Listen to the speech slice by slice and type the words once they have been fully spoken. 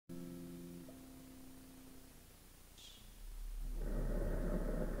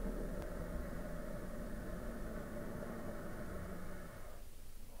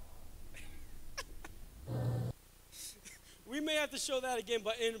have to show that again,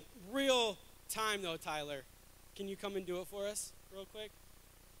 but in real time, though, Tyler. Can you come and do it for us real quick?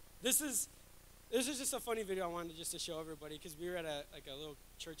 This is just a funny video I wanted just to show everybody because we were at a little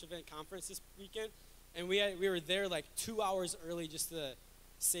church event conference this weekend, and we were there like 2 hours early just to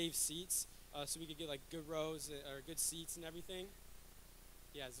save seats so we could get like good rows or good seats and everything.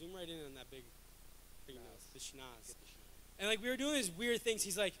 Yeah, zoom right in on that big nose, the schnoz. And like we were doing these weird things.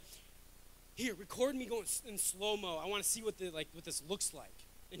 He's like, "Here, record me going in slow mo. I want to see what this looks like."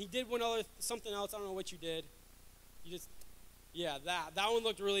 And he did something else. I don't know what you did. Yeah, that one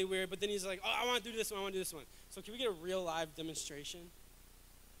looked really weird. But then he's like, "Oh, I want to do this one. I want to do this one." So can we get a real live demonstration?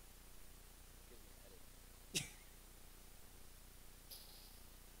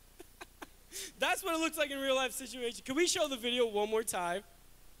 That's what it looks like in real life situation. Can we show the video one more time?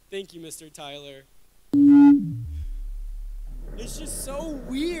 Thank you, Mr. Tyler. It's just so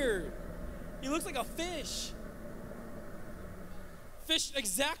weird. He looks like a fish. Fish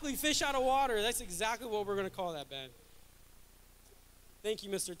out of water. That's exactly what we're going to call that, Ben. Thank you,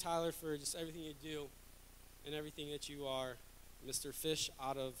 Mr. Tyler, for just everything you do and everything that you are, Mr. Fish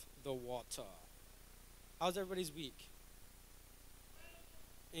out of the water. How's everybody's week?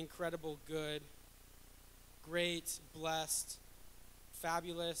 Incredible, good, great, blessed,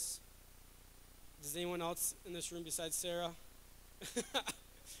 fabulous. Does anyone else in this room besides Sarah?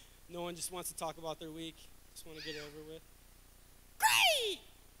 No one just wants to talk about their week. Just want to get it over with.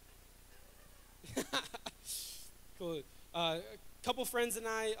 Great! Cool. A couple friends and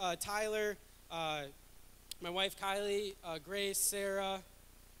I, Tyler, my wife Kylie, Grace, Sarah,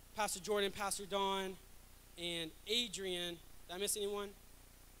 Pastor Jordan, Pastor Dawn, and Adrian. Did I miss anyone?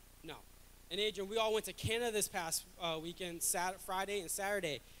 No. And Adrian, we all went to Canada this past weekend, Friday and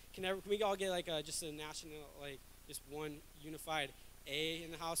Saturday. Can we all get just a national, just one unified A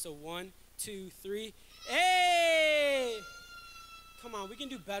in the house? So 1, 2, 3. Hey! Come on, we can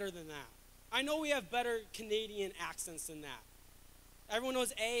do better than that. I know we have better Canadian accents than that. Everyone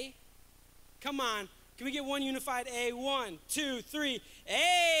knows A? Come on. Can we get one unified A? 1, 2, 3.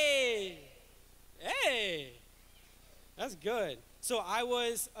 A! Hey! That's good. So I've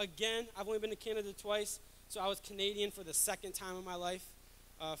only been to Canada twice, so I was Canadian for the second time in my life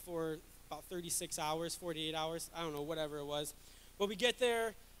for about 36 hours, 48 hours, I don't know, whatever it was. But we get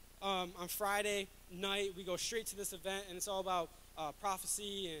there on Friday night, we go straight to this event, and it's all about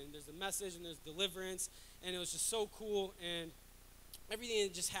prophecy, and there's a message, and there's deliverance, and it was just so cool, and everything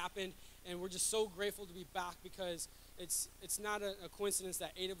that just happened, and we're just so grateful to be back because it's not a coincidence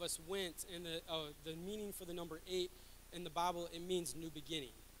that 8 of us went, and the meaning for the number 8 in the Bible, it means new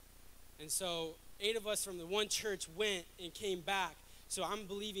beginning. And so 8 of us from the one church went and came back. So I'm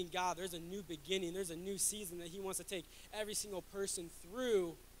believing God, there's a new beginning. There's a new season that he wants to take every single person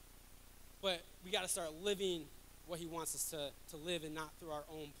through. But we got to start living what he wants us to live and not through our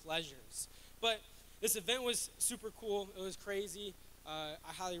own pleasures. But this event was super cool. It was crazy. I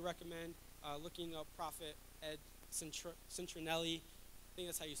highly recommend looking up Prophet Ed Centronelli. I think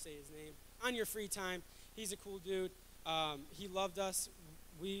that's how you say his name. On your free time. He's a cool dude. He loved us.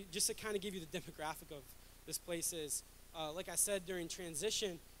 We just to kind of give you the demographic of this place is, like I said during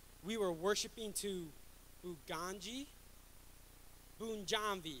transition, we were worshiping to Bunjanvi.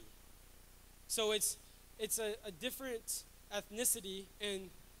 So it's a different ethnicity, and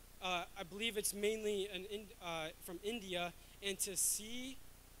I believe it's mainly from India. And to see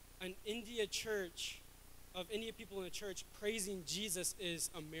an India people in a church praising Jesus is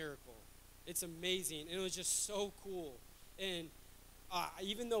a miracle. It's amazing, and it was just so cool. And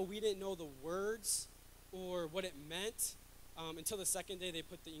even though we didn't know the words or what it meant, until the second day they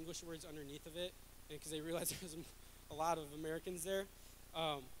put the English words underneath of it, because they realized there was a lot of Americans there.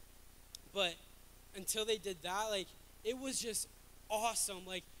 But until they did that, it was just awesome.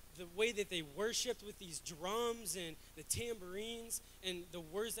 The way that they worshiped with these drums and the tambourines and the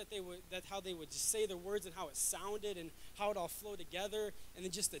words how they would just say the words and how it sounded and how it all flowed together, and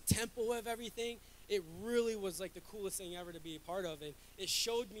then just the tempo of everything. It really was the coolest thing ever to be a part of. And it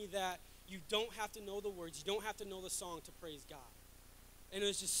showed me that you don't have to know the words, you don't have to know the song to praise God. And it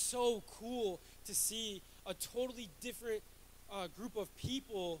was just so cool to see a totally different group of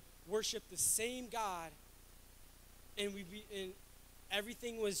people worship the same God, and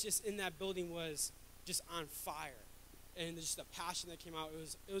everything was just in that building was just on fire, and just the passion that came out,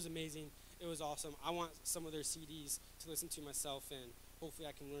 it was amazing. It was awesome. I want some of their CDs to listen to myself, and hopefully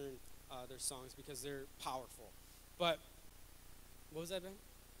I can learn their songs because they're powerful. But what was that, Ben?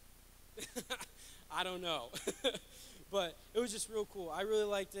 I don't know. But it was just real cool. I really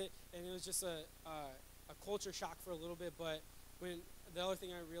liked it, and it was just a culture shock for a little bit. But the other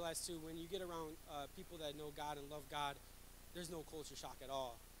thing I realized too, when you get around people that know God and love God, there's no culture shock at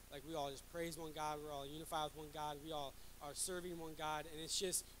all. Like, we all just praise one God. We're all unified with one God. We all are serving one God. And it's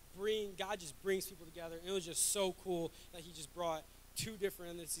just God just brings people together. And it was just so cool that he just brought two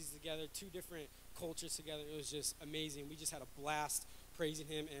different entities together, two different cultures together. It was just amazing. We just had a blast praising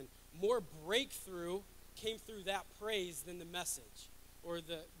him. And more breakthrough came through that praise than the message or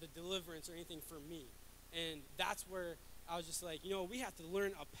the deliverance or anything for me. And that's where I was just like, we have to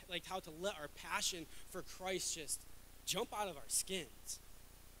learn how to let our passion for Christ just jump out of our skins.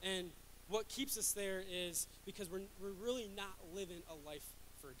 And what keeps us there is because we're really not living a life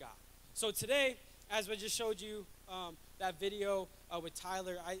for God. So today, as I just showed you that video with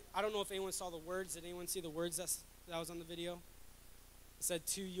Tyler, I don't know if anyone saw the words. Did anyone see the words that was on the video? It said,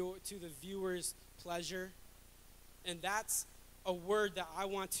 to the viewer's pleasure. And that's a word that I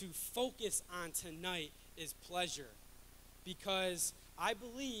want to focus on tonight is pleasure. Because I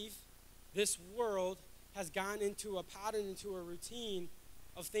believe this world has gone into a pattern, into a routine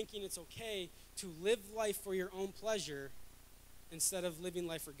of thinking it's okay to live life for your own pleasure instead of living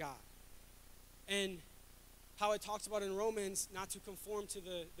life for God. And how it talks about in Romans, not to conform to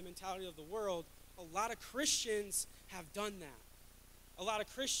the mentality of the world, a lot of Christians have done that. A lot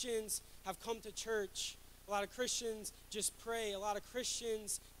of Christians have come to church. A lot of Christians just pray. A lot of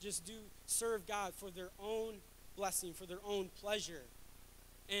Christians just serve God for their own blessing, for their own pleasure.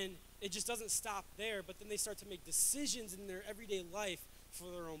 And it just doesn't stop there, but then they start to make decisions in their everyday life for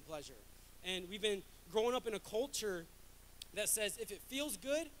their own pleasure. And we've been growing up in a culture that says if it feels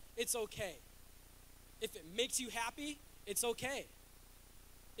good, it's okay. If it makes you happy, it's okay.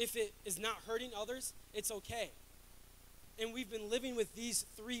 If it is not hurting others, it's okay. And we've been living with these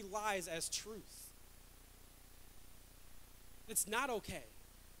three lies as truth. It's not okay.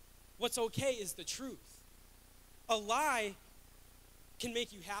 What's okay is the truth. A lie can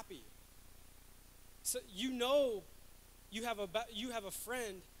make you happy. So you have a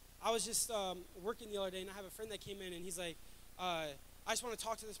friend. I was just working the other day, and I have a friend that came in, and he's like, I just want to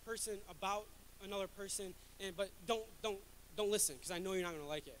talk to this person about another person, but don't listen, because I know you're not going to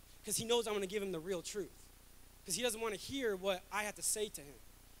like it. Because he knows I'm going to give him the real truth. Because he doesn't want to hear what I have to say to him.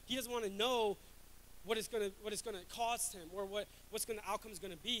 He doesn't want to know what it's going to cost him or what the outcome is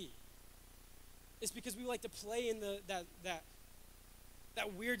going to be. It's because we like to play in that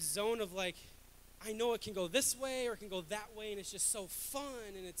weird zone of like, I know it can go this way or it can go that way, and it's just so fun,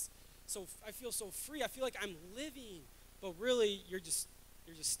 and I feel so free. I feel like I'm living, but really you're just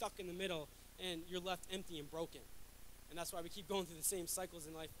stuck in the middle, and you're left empty and broken. And that's why we keep going through the same cycles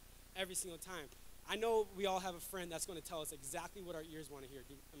in life every single time. I know we all have a friend that's going to tell us exactly what our ears want to hear.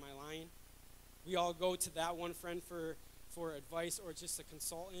 Am I lying? We all go to that one friend for advice or just a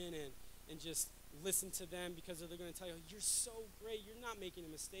consultant and just listen to them because they're going to tell you, you're so great, you're not making a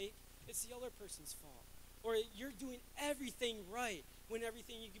mistake. It's the other person's fault. Or you're doing everything right when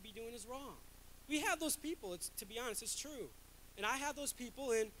everything you could be doing is wrong. We have those people, to be honest, it's true. And I have those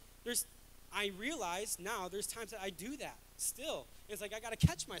people, and I realize now there's times that I do that still. And it's like I got to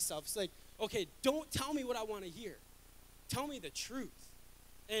catch myself. It's like, okay, don't tell me what I want to hear. Tell me the truth.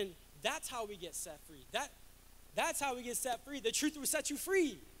 And that's how we get set free. That's how we get set free. The truth will set you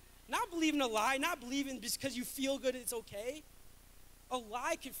free. Not believing a lie, not believing just because you feel good it's okay. A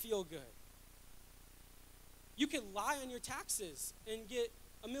lie can feel good. You could lie on your taxes and get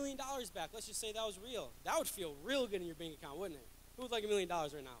 $1 million back. Let's just say that was real. That would feel real good in your bank account, wouldn't it? Who would like $1 million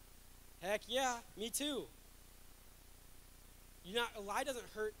right now? Heck yeah, me too. A lie doesn't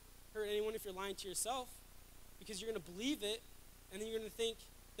hurt anyone if you're lying to yourself, because you're going to believe it, and then you're going to think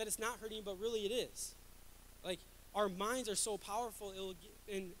that it's not hurting, but really it is. Like, our minds are so powerful,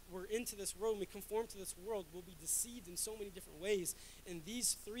 and we're into this world, and we conform to this world, we'll be deceived in so many different ways. And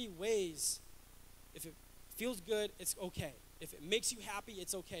these three ways, if it feels good, it's okay. If it makes you happy,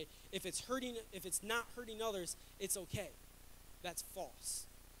 it's okay. If it's not hurting others, it's okay. That's false.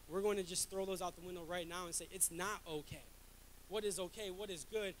 We're going to just throw those out the window right now and say it's not okay. What is okay, what is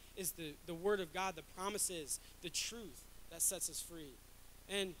good is the word of God, the promises, the truth that sets us free.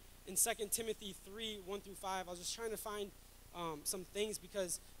 And in 2 Timothy 3, 1 through 5, I was just trying to find some things,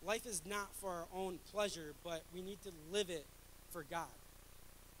 because life is not for our own pleasure, but we need to live it for God.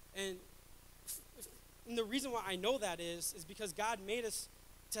 And the reason why I know that is because God made us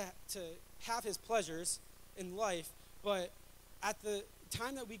to have his pleasures in life, but at the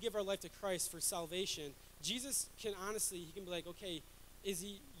time that we give our life to Christ for salvation, Jesus can honestly, he can be like, okay,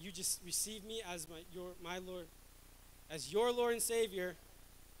 you just receive me as my Lord, as your Lord and Savior.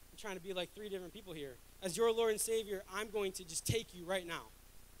 I'm trying to be like three different people here. As your Lord and Savior, I'm going to just take you right now.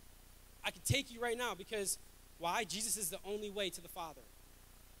 I can take you right now because, why? Jesus is the only way to the Father.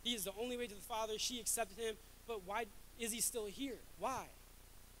 He is the only way to the Father. She accepted him, but why? is he still here? Why?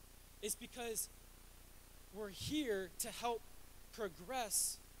 It's because we're here to help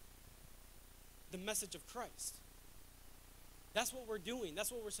progress the message of Christ. That's what we're doing.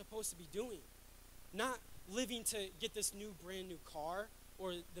 That's what we're supposed to be doing. Not living to get this new brand new car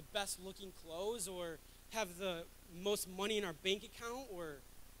or the best looking clothes or have the most money in our bank account or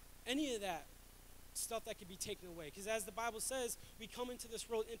any of that stuff that could be taken away. Because as the Bible says, we come into this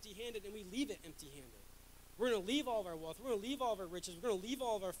world empty-handed and we leave it empty-handed. We're going to leave all of our wealth. We're going to leave all of our riches. We're going to leave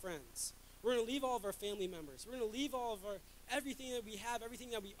all of our friends. We're going to leave all of our family members. We're going to leave all of our everything that we have,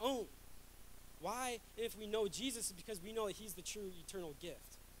 everything that we own. Why? If we know Jesus, is because we know that he's the true eternal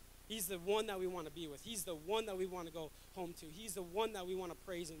gift. He's the one that we want to be with. He's the one that we want to go home to. He's the one that we want to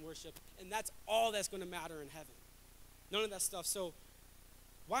praise and worship. And that's all that's going to matter in heaven. None of that stuff. So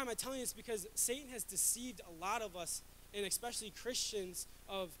why am I telling you this? Because Satan has deceived a lot of us, and especially Christians,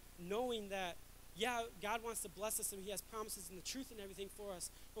 of knowing that, yeah, God wants to bless us and he has promises and the truth and everything for us,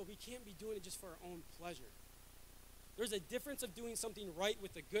 but we can't be doing it just for our own pleasure. There's a difference of doing something right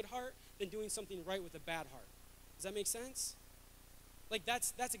with a good heart than doing something right with a bad heart. Does that make sense? Like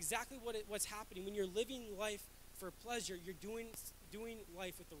that's exactly what's happening. When you're living life for pleasure, you're doing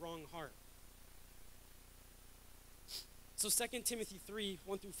life with the wrong heart. So 2 Timothy 3,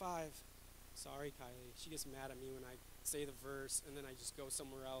 1 through 5. Sorry, Kylie. She gets mad at me when I say the verse, and then I just go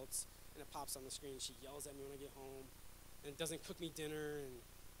somewhere else, and it pops on the screen. She yells at me when I get home, and doesn't cook me dinner, and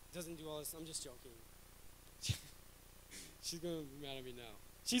doesn't do all this. I'm just joking. She's going to be mad at me now.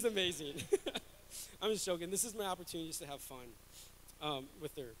 She's amazing. I'm just joking. This is my opportunity just to have fun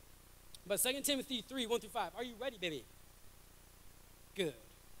with her. But 2 Timothy 3, 1 through 5. Are you ready, baby? Good.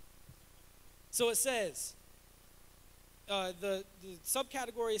 So it says, the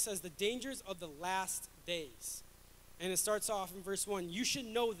subcategory says the dangers of the last days. And it starts off in verse 1. You should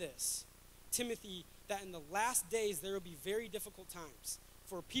know this, Timothy, that in the last days there will be very difficult times.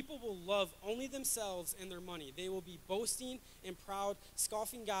 For people will love only themselves and their money. They will be boasting and proud,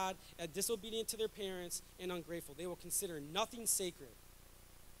 scoffing God, disobedient to their parents, and ungrateful. They will consider nothing sacred.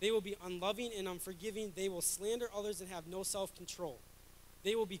 They will be unloving and unforgiving. They will slander others and have no self-control.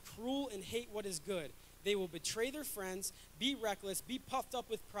 They will be cruel and hate what is good. They will betray their friends, be reckless, be puffed up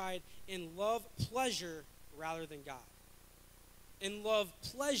with pride, and love pleasure rather than God. And love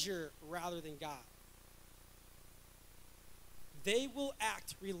pleasure rather than God. They will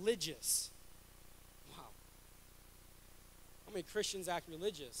act religious. Wow. How many Christians act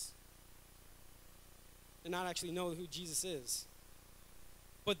religious and not actually know who Jesus is?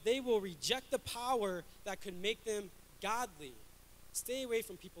 But they will reject the power that could make them godly. Stay away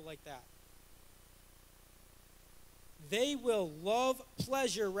from people like that. They will love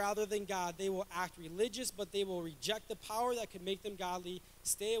pleasure rather than God. They will act religious, but they will reject the power that could make them godly.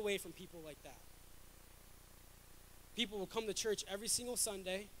 Stay away from people like that. People will come to church every single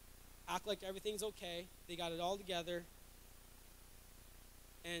Sunday, act like everything's okay, they got it all together,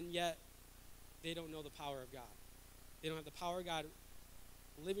 and yet they don't know the power of God. They don't have the power of God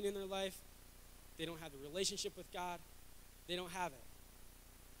living in their life. They don't have the relationship with God. They don't have it.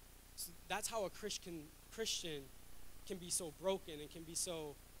 So that's how a Christian can be so broken and can be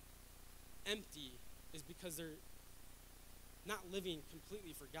so empty, is because they're not living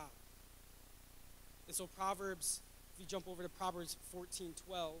completely for God. And so Proverbs, if you jump over to Proverbs 14:12,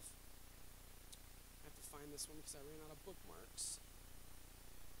 I have to find this one because I ran out of bookmarks.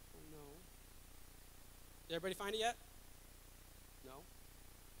 Oh no. Did everybody find it yet? No?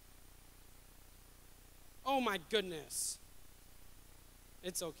 Oh my goodness.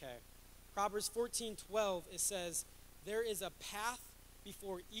 It's okay. Proverbs 14:12, it says, there is a path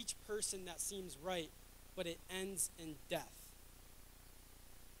before each person that seems right, but it ends in death.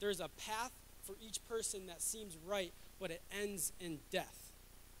 There's a path for each person that seems right, but it ends in death.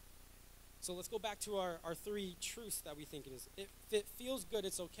 So let's go back to our three truths that we think it is. If it feels good,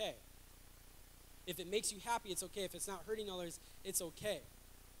 it's okay. If it makes you happy, it's okay. If it's not hurting others, it's okay.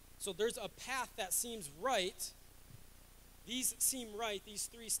 So there's a path that seems right. These seem right. These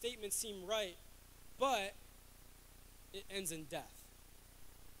three statements seem right, but it ends in death.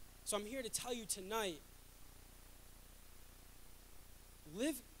 So I'm here to tell you tonight,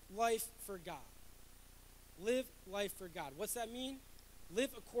 live life for God. Live life for God. What's that mean? Live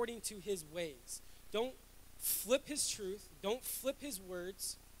according to his ways. Don't flip his truth. Don't flip his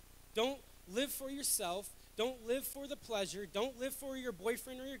words. Don't live for yourself. Don't live for the pleasure. Don't live for your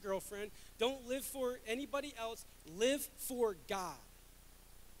boyfriend or your girlfriend. Don't live for anybody else. Live for God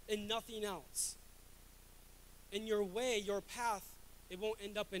and nothing else. And your way, your path, it won't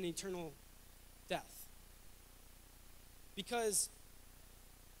end up in eternal death. Because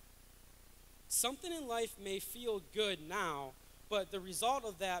Something in life may feel good now, but the result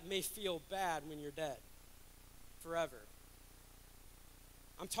of that may feel bad when you're dead forever.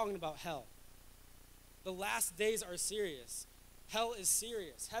 I'm talking about hell. The last days are serious. Hell is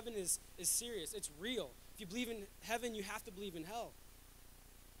serious. Heaven is serious. It's real. If you believe in heaven, you have to believe in hell.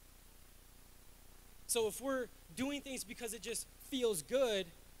 So if we're doing things because it just feels good,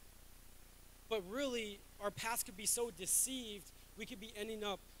 but really our paths could be so deceived, we could be ending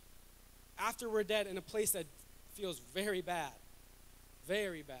up after we're dead in a place that feels very bad.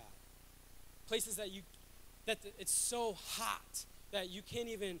 Very bad. Places that it's so hot that you can't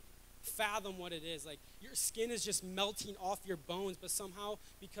even fathom what it is. Like your skin is just melting off your bones, but somehow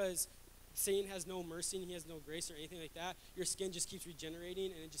because Satan has no mercy and he has no grace or anything like that, your skin just keeps regenerating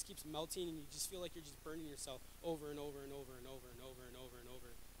and it just keeps melting and you just feel like you're just burning yourself over and over and over and over and over and over and over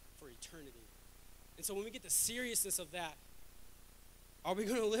for eternity. And so when we get the seriousness of that, are we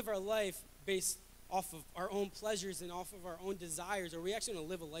going to live our life based off of our own pleasures and off of our own desires? Or are we actually going to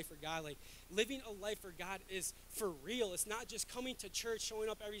live a life for God? Like, living a life for God is for real. It's not just coming to church, showing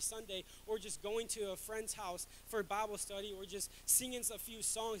up every Sunday, or just going to a friend's house for Bible study, or just singing a few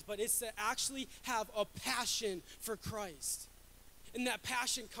songs, but it's to actually have a passion for Christ. And that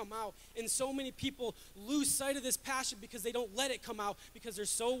passion come out. And so many people lose sight of this passion because they don't let it come out because they're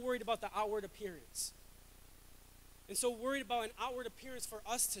so worried about the outward appearance. And so worried about an outward appearance for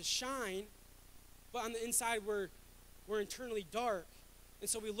us to shine, but on the inside we're internally dark. And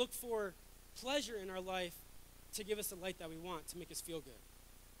so we look for pleasure in our life to give us the light that we want, to make us feel good.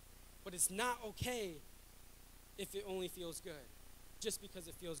 But it's not okay if it only feels good, just because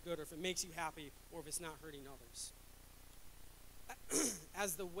it feels good, or if it makes you happy, or if it's not hurting others.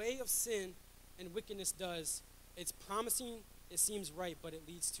 As the way of sin and wickedness does, it's promising, it seems right, but it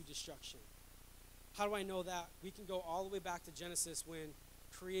leads to destruction. How do I know that? We can go all the way back to Genesis when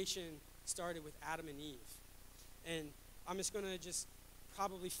creation started with Adam and Eve. And I'm just going to just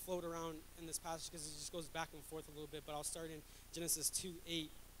probably float around in this passage because it just goes back and forth a little bit, but I'll start in Genesis 2:8.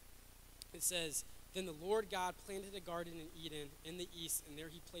 It says, "Then the Lord God planted a garden in Eden in the east, and there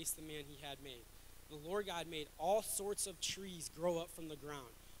he placed the man he had made. The Lord God made all sorts of trees grow up from the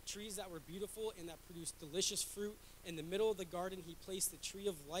ground, trees that were beautiful and that produced delicious fruit. In the middle of the garden, he placed the tree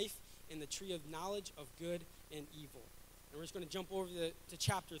of life and the tree of knowledge of good and evil." And we're just going to jump over to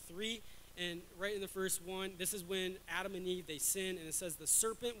chapter 3. And right in the first one, this is when Adam and Eve, they sin. And it says, "The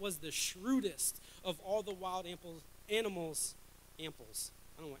serpent was the shrewdest of all the wild animals. Amples.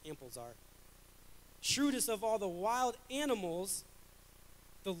 I don't know what amples are. Shrewdest of all the wild animals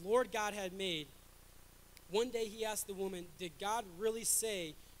the Lord God had made. One day he asked the woman, 'Did God really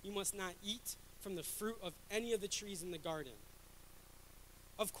say you must not eat from the fruit of any of the trees in the garden?'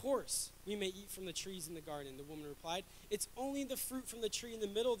 'Of course, we may eat from the trees in the garden,' the woman replied. 'It's only the fruit from the tree in the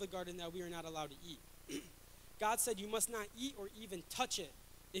middle of the garden that we are not allowed to eat. God said you must not eat or even touch it.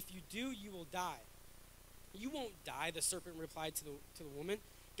 If you do, you will die.' 'You won't die,' the serpent replied to the woman.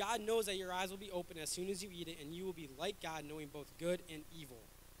 'God knows that your eyes will be open as soon as you eat it, and you will be like God, knowing both good and evil.'"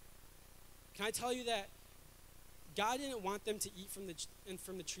 Can I tell you that God didn't want them to eat from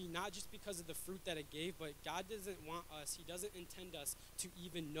the tree, not just because of the fruit that it gave, but God doesn't want us, he doesn't intend us to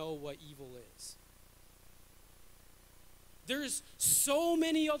even know what evil is. There's so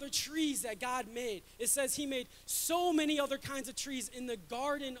many other trees that God made. It says he made so many other kinds of trees in the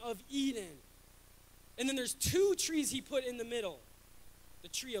Garden of Eden. And then there's 2 trees he put in the middle, the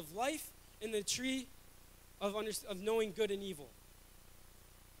tree of life and the tree of knowing good and evil.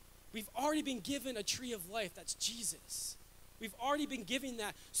 We've already been given a tree of life, that's Jesus. We've already been given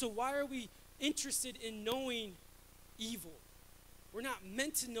that. So why are we interested in knowing evil? We're not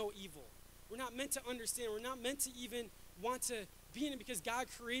meant to know evil. We're not meant to understand. We're not meant to even want to be in it, because God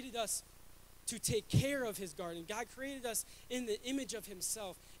created us to take care of his garden. God created us in the image of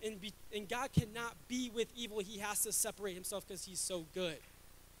himself. And God cannot be with evil. He has to separate himself because he's so good.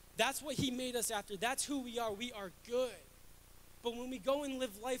 That's what he made us after. That's who we are. We are good. But when we go and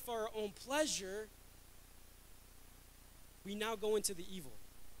live life for our own pleasure, we now go into the evil.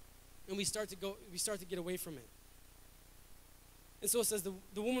 And we start to get away from it. And so it says the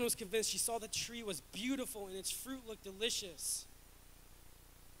woman was convinced. She saw the tree was beautiful and its fruit looked delicious.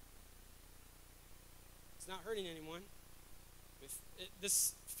 It's not hurting anyone.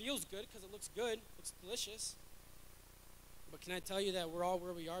 This feels good because it looks good, looks delicious. But can I tell you that we're all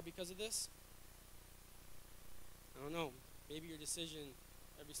where we are because of this? I don't know. Maybe your decision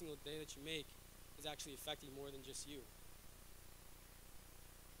every single day that you make is actually affecting more than just you.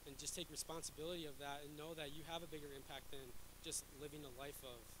 And just take responsibility of that and know that you have a bigger impact than just living a life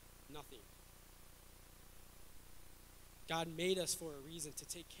of nothing. God made us for a reason, to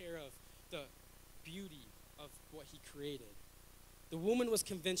take care of beauty of what he created. The woman was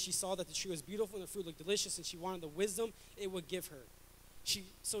convinced. She saw that the tree was beautiful and the fruit looked delicious, and she wanted the wisdom it would give her.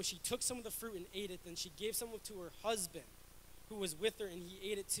 So she took some of the fruit and ate it. Then she gave some to her husband, who was with her, and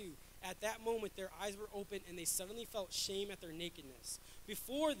he ate it too. At that moment, their eyes were open, and they suddenly felt shame at their nakedness.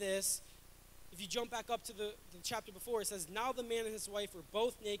 Before this, if you jump back up to the chapter before, it says, now the man and his wife were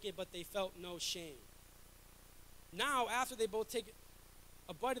both naked, but they felt no shame. Now, after they both take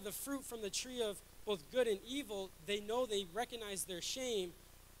a bite of the fruit from the tree of both good and evil, they recognize their shame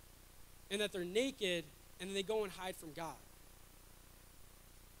and that they're naked, and then they go and hide from God.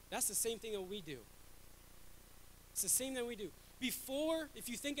 That's the same thing that we do. It's the same thing we do. Before, if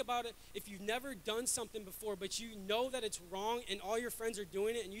you think about it, if you've never done something before, but you know that it's wrong and all your friends are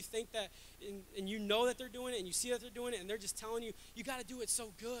doing it, and you think that, and you know that they're doing it, and you see that they're doing it, and they're just telling you, you got to do it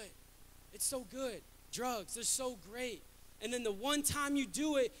so good. It's so good. Drugs, they're so great. And then the one time you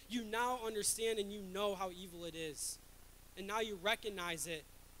do it, you now understand and you know how evil it is. And now you recognize it,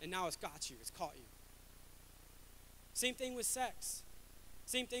 and now it's got you. It's caught you. Same thing with sex.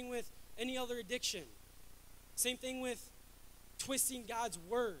 Same thing with any other addiction. Same thing with twisting God's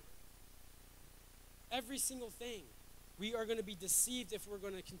word. Every single thing. We are going to be deceived if we're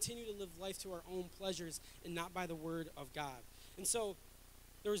going to continue to live life to our own pleasures and not by the word of God. And so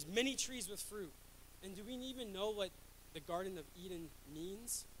there's many trees with fruit. And do we even know what the Garden of Eden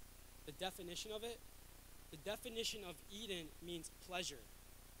means? The definition of it? The definition of Eden means pleasure.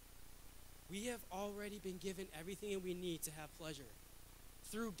 We have already been given everything that we need to have pleasure.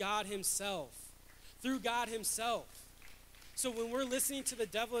 Through God himself. Through God himself. So when we're listening to the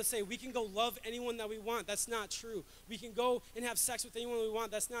devil and say we can go love anyone that we want, that's not true. We can go and have sex with anyone we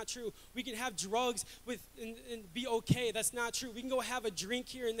want, that's not true. We can have drugs and be okay, that's not true. We can go have a drink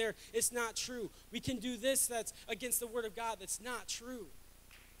here and there, it's not true. We can do this that's against the word of God, that's not true.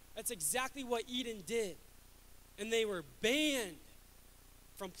 That's exactly what Eden did. And they were banned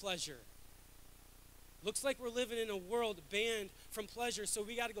from pleasure. Looks like we're living in a world banned from pleasure, so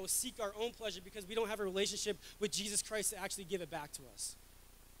we got to go seek our own pleasure because we don't have a relationship with Jesus Christ to actually give it back to us.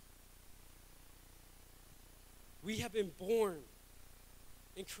 We have been born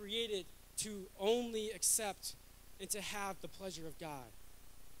and created to only accept and to have the pleasure of God.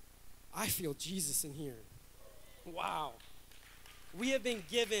 I feel Jesus in here. Wow. We have been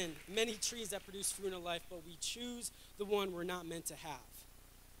given many trees that produce fruit in our life, but we choose the one we're not meant to have.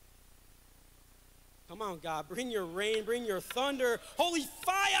 Come on, God, bring your rain, bring your thunder. Holy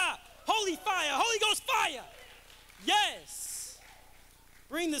fire, Holy Ghost fire. Yes.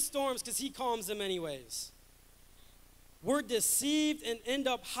 Bring the storms because he calms them anyways. We're deceived and end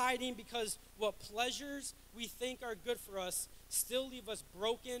up hiding because what pleasures we think are good for us still leave us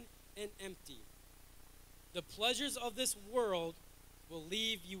broken and empty. The pleasures of this world will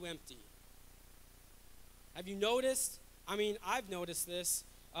leave you empty. Have you noticed? I mean, I've noticed this.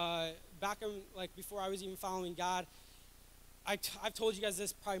 Back in, like, before I was even following God, I've told you guys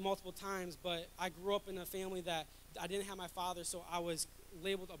this probably multiple times, but I grew up in a family that I didn't have my father, so I was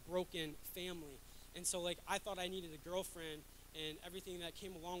labeled a broken family. And so, like, I thought I needed a girlfriend and everything that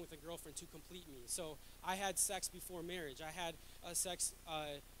came along with a girlfriend to complete me. So I had sex before marriage. I had sex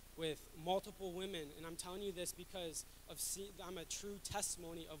with multiple women, and I'm telling you this because I'm a true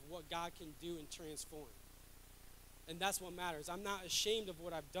testimony of what God can do and transform. And that's what matters. I'm not ashamed of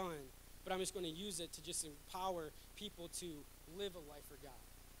what I've done, but I'm just going to use it to just empower people to live a life for God.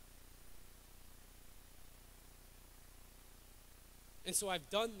 And so I've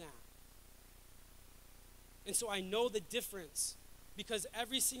done that. And so I know the difference because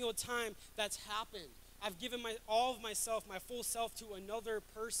every single time that's happened, I've given all of myself, my full self to another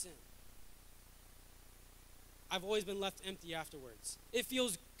person. I've always been left empty afterwards. It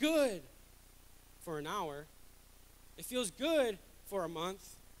feels good for an hour. It feels good for a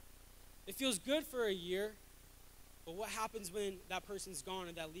month. It feels good for a year. But what happens when that person's gone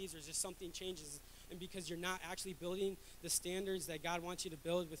and that leaves or just something changes? And because you're not actually building the standards that God wants you to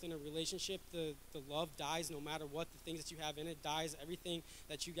build within a relationship, the love dies no matter what. The things that you have in it dies. Everything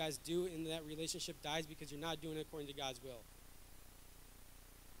that you guys do in that relationship dies because you're not doing it according to God's will.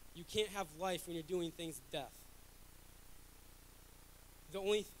 You can't have life when you're doing things to death. The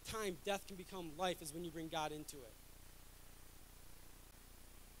only time death can become life is when you bring God into it.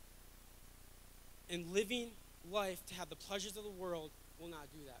 And living life to have the pleasures of the world will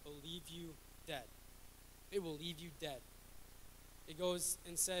not do that. It will leave you dead. It will leave you dead. It goes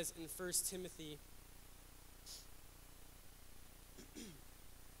and says in 1 Timothy,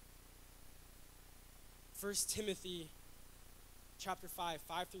 chapter 5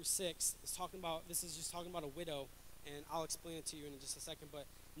 through 6 is talking about, this is just talking about a widow, and I'll explain it to you in just a second, but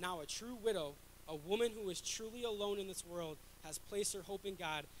now a true widow A woman who is truly alone in this world has placed her hope in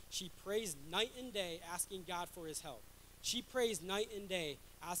God. She prays night and day, asking God for his help. She prays night and day,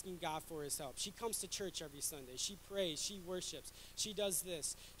 asking God for his help. She comes to church every Sunday. She prays. She worships. She does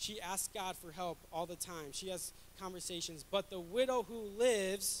this. She asks God for help all the time. She has conversations. But the widow who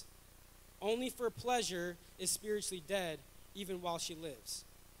lives only for pleasure is spiritually dead, even while she lives.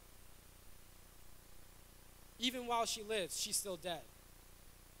 Even while she lives, she's still dead,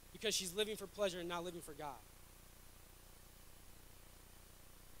 because she's living for pleasure and not living for God.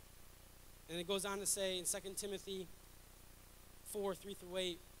 And it goes on to say in 2 Timothy 4,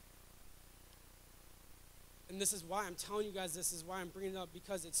 3-8, and this is why I'm telling you guys, this is why I'm bringing it up,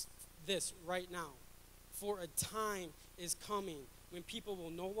 because it's this right now. For a time is coming when people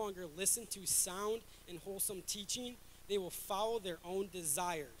will no longer listen to sound and wholesome teaching. They will follow their own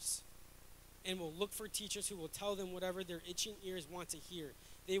desires and will look for teachers who will tell them whatever their itching ears want to hear.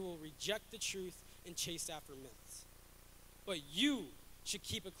 They will reject the truth and chase after myths. But you should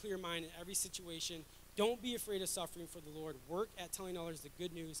keep a clear mind in every situation. Don't be afraid of suffering for the Lord. Work at telling others the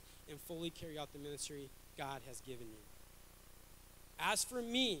good news and fully carry out the ministry God has given you. As for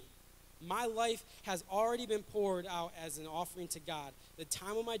me, my life has already been poured out as an offering to God. The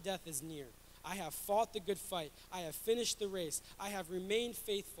time of my death is near. I have fought the good fight. I have finished the race. I have remained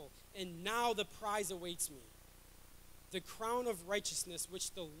faithful. And now the prize awaits me. The crown of righteousness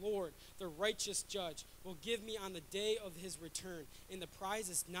which the Lord, the righteous judge, will give me on the day of his return. And the prize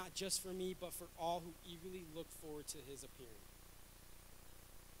is not just for me, but for all who eagerly look forward to his appearing.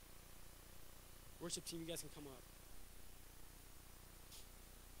 Worship team, you guys can come up.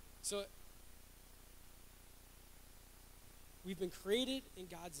 So, we've been created in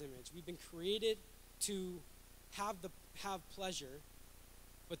God's image. We've been created to have pleasure.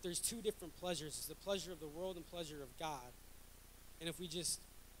 But there's two different pleasures. It's the pleasure of the world and pleasure of God. And if we just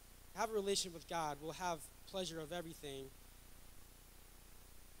have a relationship with God, we'll have pleasure of everything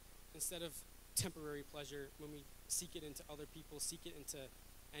instead of temporary pleasure when we seek it into other people, seek it into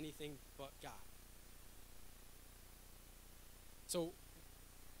anything but God. So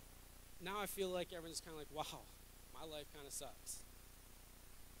now I feel like everyone's kind of like, wow, my life kind of sucks.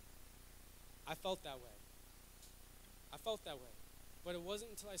 I felt that way. But it wasn't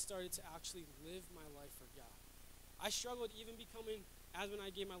until I started to actually live my life for God. I struggled even becoming, as when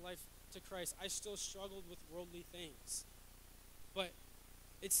I gave my life to Christ, I still struggled with worldly things. But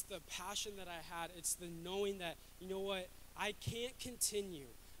it's the passion that I had. It's the knowing that, you know what, I cannot continue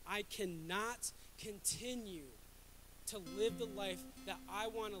to live the life that I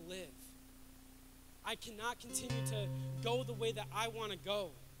want to live. I cannot continue to go the way that I want to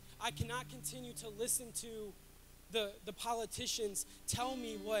go. I cannot continue to listen to the politicians tell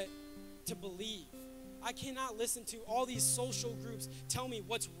me what to believe. I cannot listen to all these social groups tell me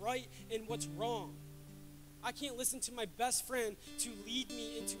what's right and what's wrong. I can't listen to my best friend to lead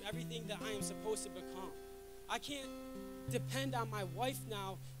me into everything that I am supposed to become. I can't depend on my wife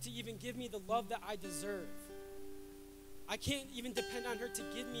now to even give me the love that I deserve. I can't even depend on her to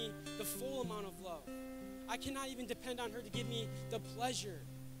give me the full amount of love. I cannot even depend on her to give me the pleasure.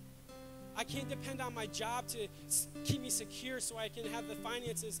 I can't depend on my job to keep me secure so I can have the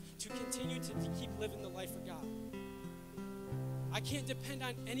finances to continue to keep living the life for God. I can't depend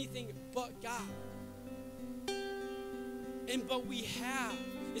on anything but God. But we have.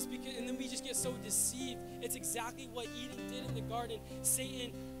 It's because, and then we just get so deceived. It's exactly what Eden did in the garden.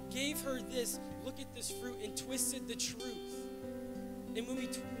 Satan gave her this, look at this fruit, and twisted the truth. And when we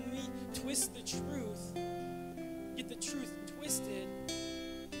twist the truth, get the truth twisted,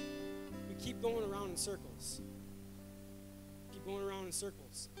 keep going around in circles.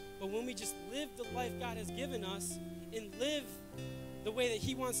 But when we just live the life God has given us and live the way that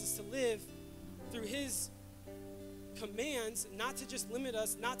he wants us to live through his commands, not to just limit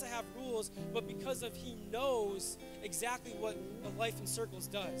us, not to have rules, but because of he knows exactly what a life in circles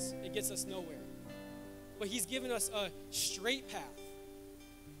does. It gets us nowhere. But he's given us a straight path.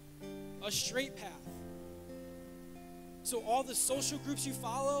 So all the social groups you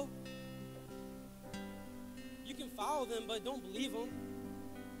follow, you can follow them, but don't believe them.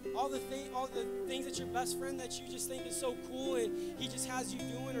 All the things that your best friend that you just think is so cool and he just has you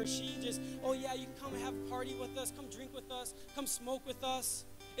doing, or she just, oh yeah, you can come and have a party with us, come drink with us, come smoke with us.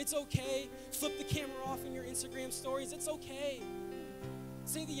 It's okay. Flip the camera off in your Instagram stories. It's okay.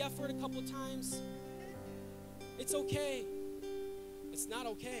 Say the F word a couple times. It's okay. It's not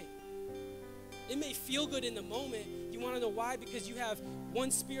okay. It may feel good in the moment. You want to know why? Because you have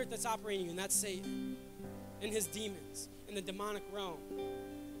one spirit that's operating you, and that's Satan and his demons in the demonic realm.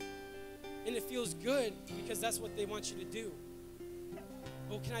 And it feels good because that's what they want you to do.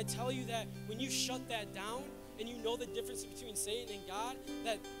 But can I tell you that when you shut that down and you know the difference between Satan and God,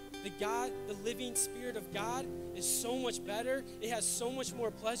 that the living Spirit of God is so much better. It has so much more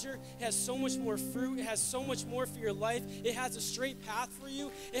pleasure. It has so much more fruit. It has so much more for your life. It has a straight path for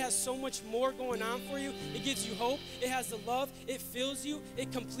you. It has so much more going on for you. It gives you hope. It has the love. It fills you.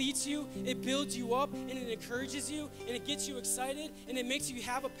 It completes you. It builds you up, and it encourages you, and it gets you excited, and it makes you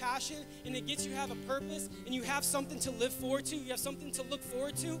have a passion, and it gets you have a purpose, and you have something to live forward to. You have something to look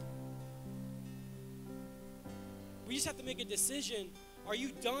forward to. We just have to make a decision. Are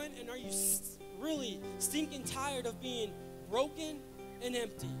you done, and are you really stinking tired of being broken and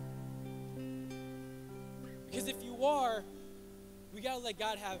empty? Because if you are, we got to let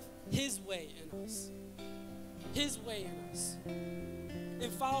God have his way in us. His way in us.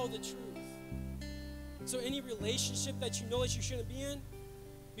 And follow the truth. So any relationship that you know that you shouldn't be in,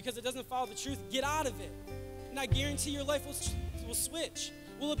 because it doesn't follow the truth, get out of it. And I guarantee your life will switch.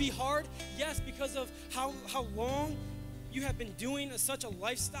 Will it be hard? Yes, because of how long you have been doing such a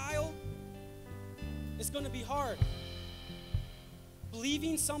lifestyle. It's going to be hard.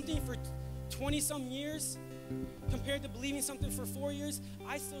 Believing something for 20-some years compared to believing something for 4 years,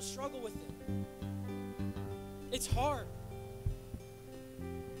 I still struggle with it. It's hard.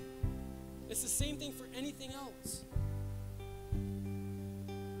 It's the same thing for anything else.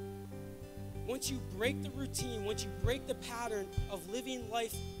 Once you break the routine, once you break the pattern of living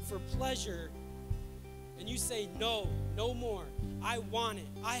life for pleasure, and you say, no, no more. I want it.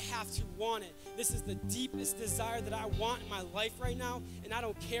 I have to want it. This is the deepest desire that I want in my life right now, and I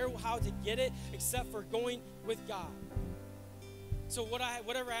don't care how to get it except for going with God. So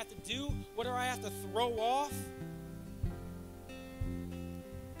whatever I have to do, whatever I have to throw off,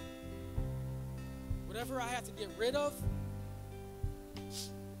 whatever I have to get rid of,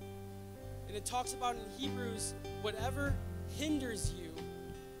 and it talks about in Hebrews, whatever hinders you.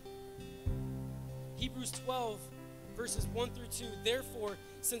 Hebrews 12, verses 1 through 2. Therefore,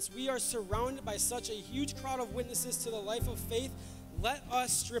 since we are surrounded by such a huge crowd of witnesses to the life of faith, let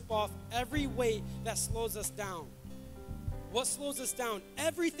us strip off every weight that slows us down. What slows us down?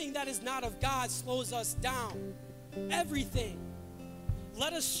 Everything that is not of God slows us down. Everything.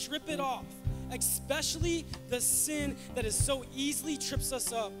 Let us strip it off, especially the sin that is so easily trips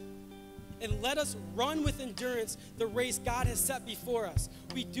us up. And let us run with endurance the race God has set before us.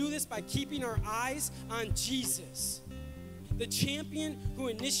 We do this by keeping our eyes on Jesus, the champion who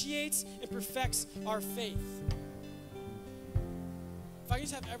initiates and perfects our faith. If I can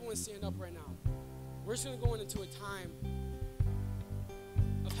just have everyone stand up right now, we're just going to go into a time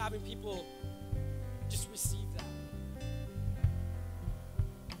of having people just receive that.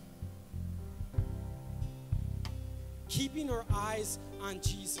 Keeping our eyes on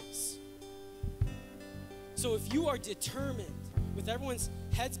Jesus. So if you are determined, with everyone's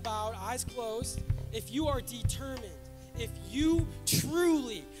heads bowed, eyes closed, if you are determined, if you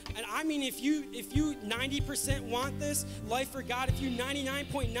truly, and I mean if you 90% want this life for God, if you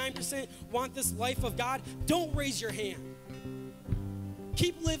 99.9% want this life of God, don't raise your hand.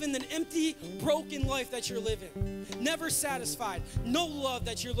 Keep living an empty, broken life that you're living. Never satisfied, no love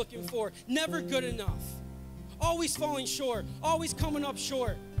that you're looking for, never good enough. Always falling short, always coming up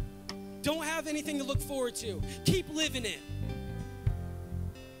short. Don't have anything to look forward to. Keep living it.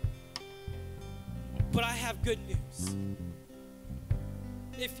 But I have good news.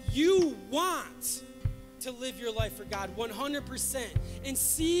 If you want to live your life for God 100% and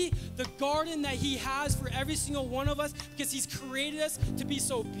see the garden that he has for every single one of us, because he's created us to be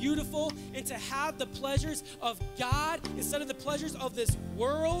so beautiful and to have the pleasures of God instead of the pleasures of this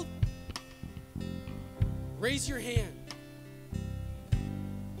world, raise your hand.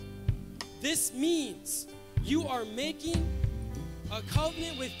 This means you are making a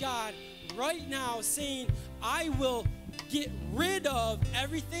covenant with God right now, saying, I will get rid of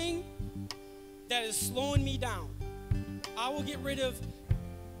everything that is slowing me down. I will get rid of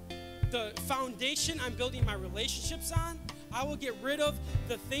the foundation I'm building my relationships on. I will get rid of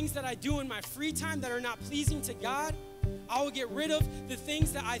the things that I do in my free time that are not pleasing to God. I will get rid of the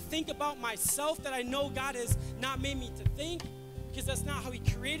things that I think about myself that I know God has not made me to think. Because that's not how he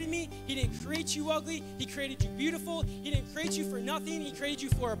created me. He didn't create you ugly. He created you beautiful. He didn't create you for nothing. He created you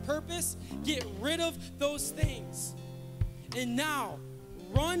for a purpose. Get rid of those things. And now,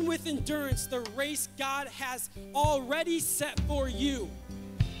 run with endurance the race God has already set for you.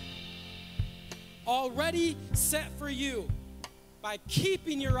 Already set for you by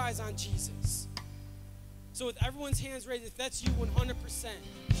keeping your eyes on Jesus. So with everyone's hands raised, if that's you 100%,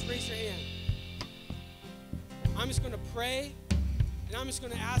 just raise your hand. I'm just going to pray. And I'm just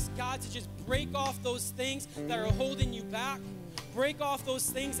going to ask God to just break off those things that are holding you back. break off those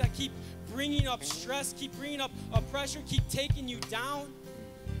things that keep bringing up stress, keep bringing up pressure, keep taking you down.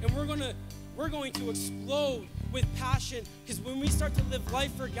 And we're going to explode with passion, because when we start to live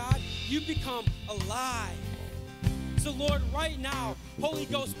life for God, you become alive. So Lord, right now, Holy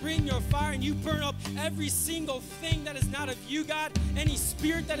Ghost, bring your fire and you burn up every single thing that is not of you, God. Any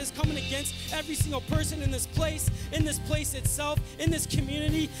spirit that is coming against every single person in this place itself, in this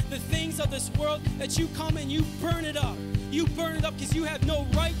community, the things of this world, that you come and you burn it up. You burn it up because you have no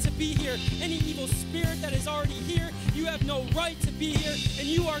right to be here. Any evil spirit that is already here, you have no right to be here. And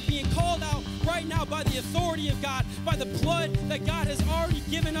you are being called out right now by the authority of God, by the blood that God has already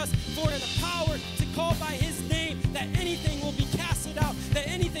given us, for the power to call by his name, that anything will be casted out, that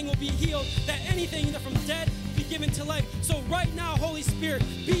anything will be healed, that anything from dead will be given to life. So right now, Holy Spirit,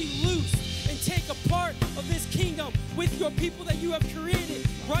 be loose and take a part of this kingdom with your people that you have created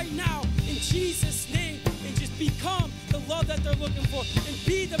right now in Jesus' name, and just become the love that they're looking for, and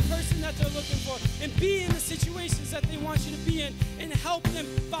be the person that they're looking for, and be in the situations that they want you to be in, and help them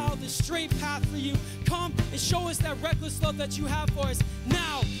follow the straight path for you. Come and show us that reckless love that you have for us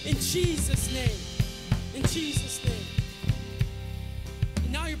now in Jesus' name. In Jesus' name.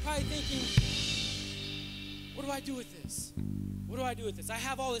 And now you're probably thinking, what do I do with this? What do I do with this? I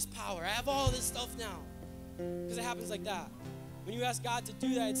have all this power. I have all this stuff now. Because it happens like that. When you ask God to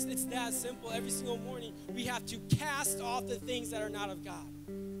do that, it's that simple. Every single morning, we have to cast off the things that are not of God.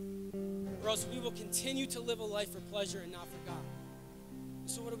 Or else we will continue to live a life for pleasure and not for God.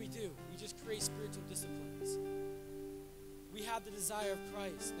 So what do? We just create spiritual disciplines. We have the desire of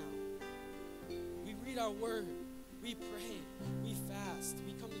Christ now. We read our word. We pray. We fast.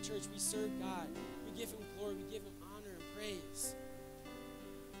 We come to church. We serve God. We give him glory. We give him honor and praise.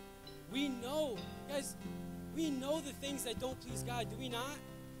 We know, guys, we know the things that don't please God, do we not?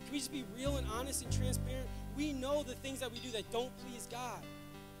 Can we just be real and honest and transparent? We know the things that we do that don't please God.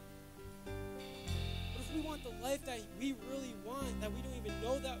 But if we want the life that we really want, that we don't even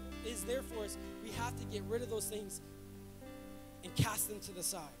know that is there for us, we have to get rid of those things and cast them to the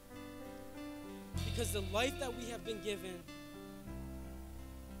side. Because the life that we have been given,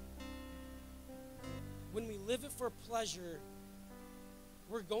 when we live it for pleasure,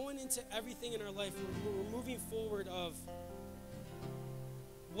 we're going into everything in our life. We're moving forward of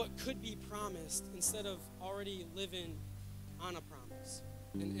what could be promised instead of already living on a promise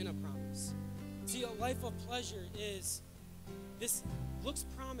and in a promise. See, a life of pleasure is, this looks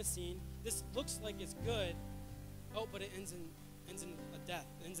promising, this looks like it's good, but it ends in a death,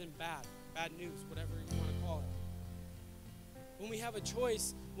 ends in bad news, whatever you want to call it. When we have a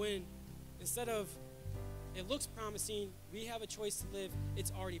choice, when instead of it looks promising, we have a choice to live,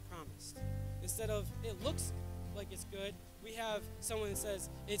 it's already promised. Instead of it looks like it's good, we have someone that says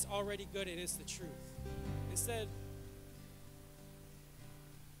it's already good and it's the truth. Instead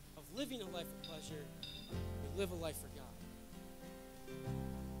of living a life of pleasure, we live a life for God.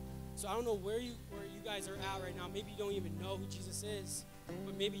 So I don't know where you guys are at right now. Maybe you don't even know who Jesus is,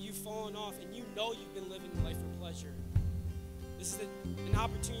 but maybe you've fallen off and you know you've been living a life for pleasure. This is an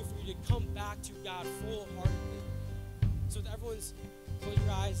opportunity for you to come back to God full-heartedly. So with everyone's, close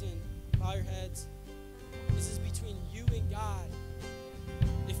your eyes and bow your heads. This is between you and God.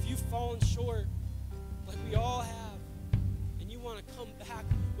 If you've fallen short, like we all have, and you want to come back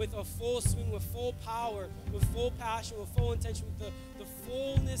with a full swing, with full power, with full passion, with full intention, with the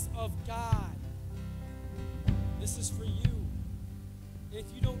fullness of God, this is for you. And if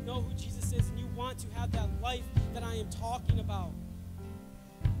you don't know who Jesus is and you want to have that life that I am talking about,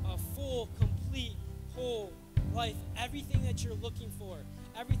 a full, complete, whole life, everything that you're looking for,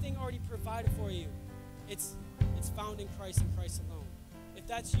 everything already provided for you, it's found in Christ and Christ alone. If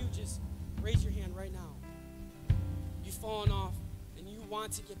that's you, just raise your hand right now. You've fallen off and you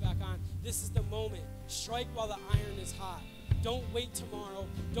want to get back on. This is the moment. Strike while the iron is hot. Don't wait tomorrow.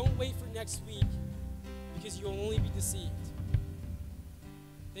 Don't wait for next week, because you'll only be deceived.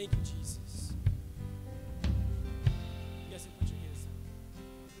 Thank you, Jesus. You guys can put your hands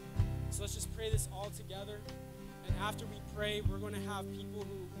down. So let's just pray this all together. And after we pray, we're going to have people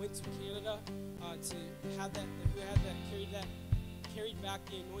who went to Canada to have that, carried back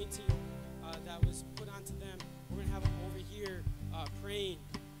the anointing that was put onto them. We're going to have them over here praying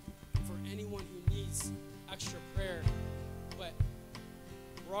for anyone who needs extra prayer. But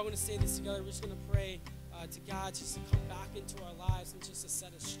we're all going to say this together. We're just going to pray to God just to come back into our lives and just to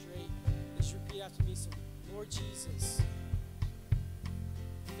set us straight. And just repeat after me. So, Lord Jesus,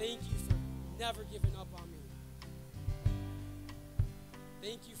 thank you for never giving up on me.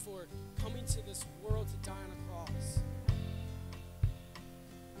 Thank you for coming to this world to die on a cross,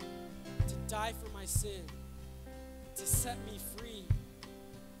 to die for my sin, to set me free,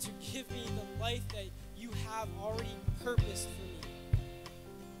 to give me the life that you have already purposed for me.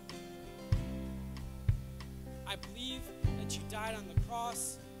 I believe that you died on the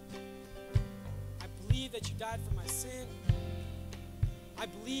cross. I believe that you died for my sin. I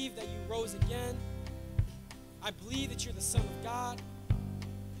believe that you rose again. I believe that you're the Son of God.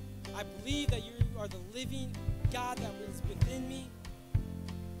 I believe that you are the living God that was within me.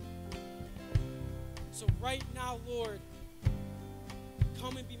 So right now, Lord,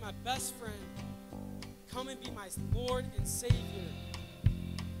 come and be my best friend. Come and be my Lord and Savior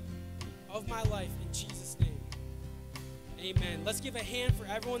of my life in Jesus' name. Amen. Let's give a hand for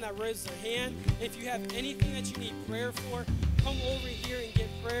everyone that raised their hand. If you have anything that you need prayer for, come over here and get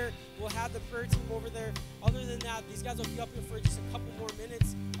prayer. We'll have the prayer team over there. Other than that, these guys will be up here for just a couple more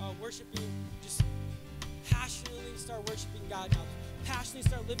minutes, worshiping. Just passionately start worshiping God now. Passionately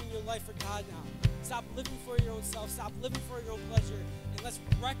start living your life for God now. Stop living for your own self. Stop living for your own pleasure. And let's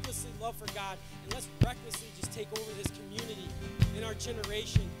recklessly love for God. And let's recklessly just take over this community in our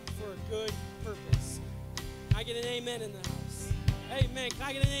generation for a good purpose. Can I get an amen in the house? Amen. Can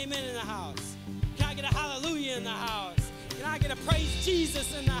I get an amen in the house? Can I get a hallelujah in the house? Can I get a praise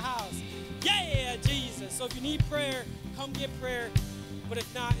Jesus in the house? Yeah, Jesus. So if you need prayer, come get prayer. But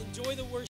if not, enjoy the worship.